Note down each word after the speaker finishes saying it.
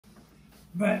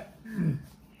But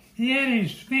he had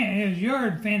his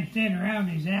yard fenced in around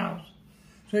his house,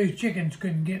 so his chickens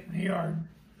couldn't get in the yard.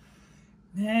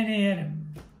 And he had a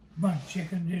bunch of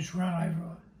chickens just run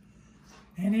everywhere.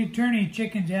 And he'd turn his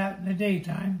chickens out in the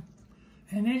daytime,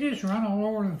 and they just run all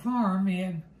over the farm. He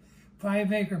had a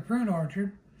 5-acre prune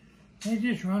orchard. They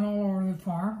just run all over the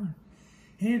farm.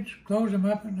 He'd close them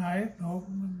up at night,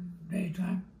 open them in the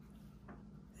daytime.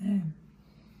 And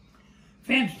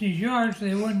fenced his yard so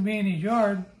they wouldn't be in his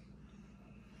yard.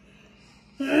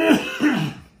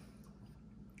 Have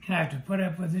to put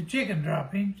up with the chicken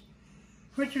droppings,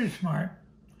 which was smart.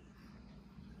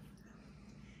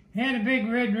 He had a big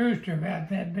red rooster about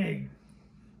that big.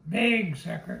 Big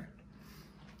sucker.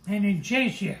 And he'd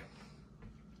chase you.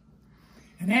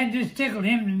 And that just tickled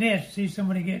him to death to see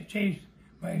somebody get chased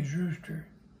by his rooster.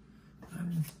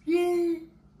 Yeah.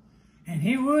 And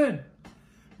he would.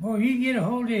 Boy, he'd get a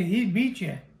hold of you, he'd beat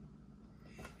you.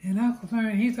 And Uncle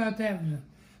Thurman, he thought that was the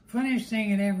funniest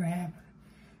thing that ever happened.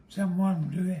 Someone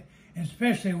would do that,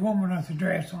 especially a woman with a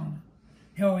dress on.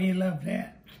 Oh, he loved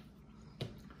that.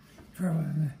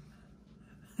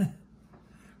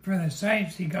 For the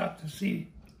sights he got to see.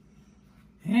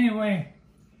 Anyway,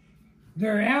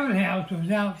 their outhouse was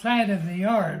outside of the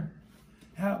yard,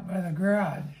 out by the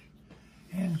garage.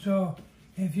 And so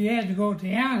if you had to go to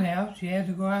the outhouse, you had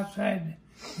to go outside the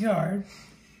yard.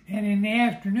 And in the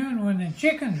afternoon when the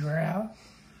chickens were out,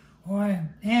 why,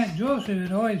 Aunt Josie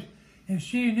would always, if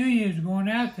she knew you was going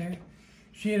out there,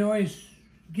 she'd always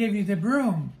give you the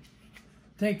broom.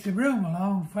 Take the broom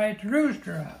along and fight the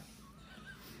rooster out.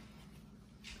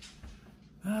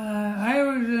 I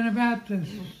was in about the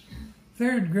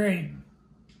 3rd grade,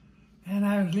 and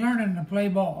I was learning to play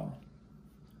ball.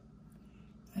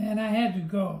 And I had to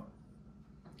go.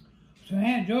 So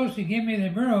Aunt Josie gave me the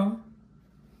broom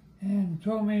and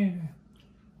told me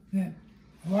that,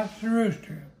 watch the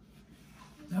rooster.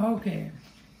 Okay.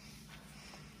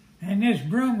 And this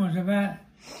broom was about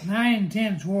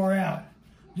 9/10 wore out,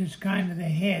 just kind of the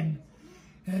head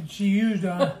that she used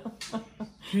on.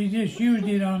 She just used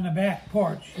it on the back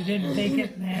porch. She didn't take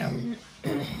it in half.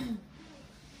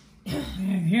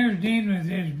 And here's Dean with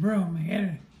his broom.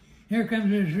 Here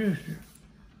comes his rooster.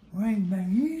 Wing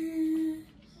bang,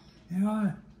 yeah. You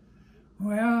know,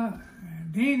 well,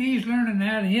 Dean, he's learning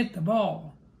how to hit the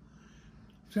ball.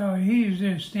 So he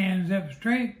just stands up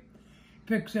straight,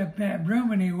 picks up that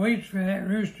broom, and he waits for that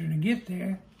rooster to get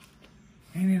there,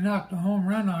 and he knocked a home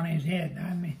run on his head.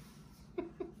 I mean,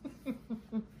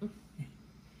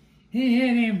 he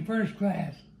hit him first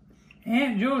class.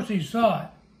 Aunt Josie saw it.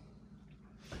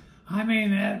 I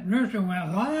mean, that rooster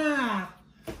went, ah,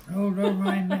 rolled over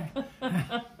my neck.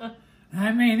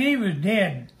 I mean, he was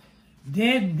dead.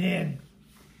 Dead.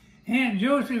 Aunt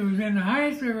Josie was in the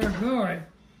height of her glory.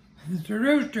 The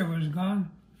rooster was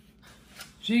gone.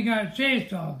 She got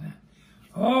chased all the time.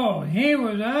 Oh, he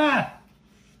was, I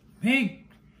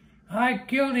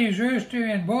killed his rooster,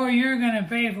 and boy, you're going to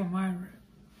pay for my rooster.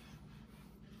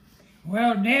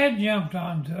 Well, Dad jumped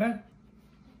onto it,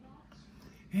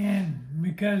 and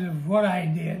because of what I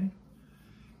did,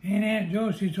 and Aunt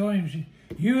Josie told him,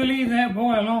 you leave that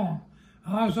boy alone.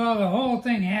 I saw the whole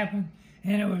thing happen,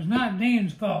 and it was not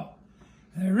Dean's fault.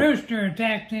 The rooster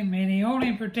attacked him, and he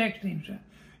only protected himself.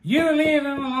 You leave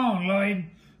him alone, Lloyd.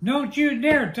 Don't you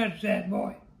dare touch that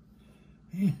boy.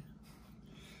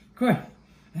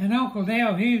 And Uncle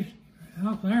Dale,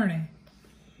 Uncle Ernie,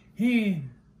 he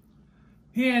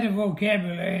had a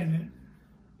vocabulary that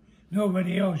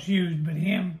nobody else used but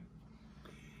him.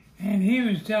 And he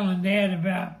was telling Dad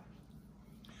about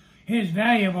his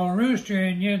valuable rooster,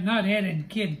 and yet not had a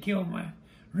kid kill my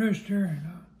rooster. And,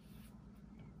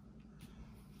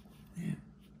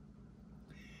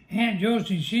 Aunt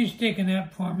Josie, she's sticking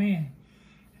up for me. And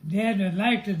Dad would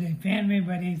like to defend me,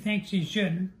 but he thinks he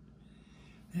shouldn't.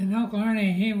 And Uncle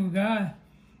Ernie, he was gone.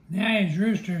 Now his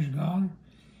rooster's gone.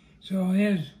 So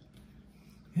his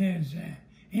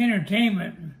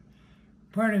entertainment,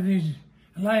 part of his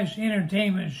life's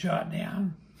entertainment shot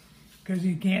down because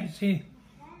he can't see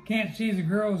the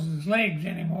girls' legs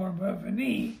anymore above the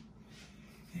knee.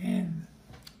 And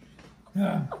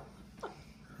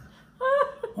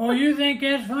oh, you think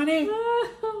that's funny?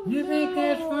 You think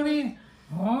that's funny?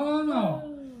 Oh no,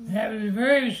 that was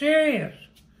very serious.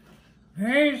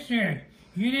 Very serious.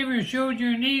 You never showed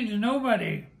your knees to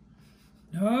nobody.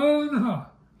 No.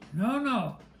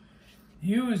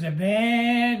 You was a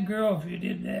bad girl if you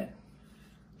did that.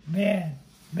 Bad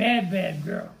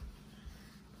girl.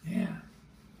 Yeah.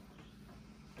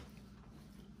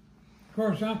 Of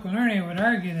course, Uncle Ernie would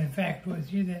argue the fact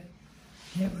with you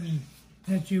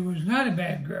that you was not a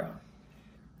bad girl,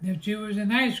 that you was a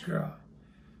nice girl,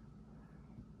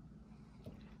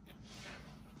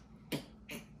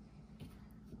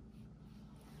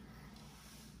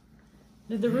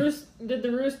 Did the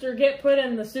rooster get put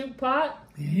in the soup pot?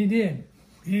 He did.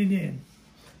 He did.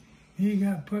 He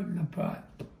got put in the pot.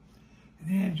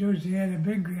 And Aunt Josie had a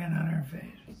big grin on her face.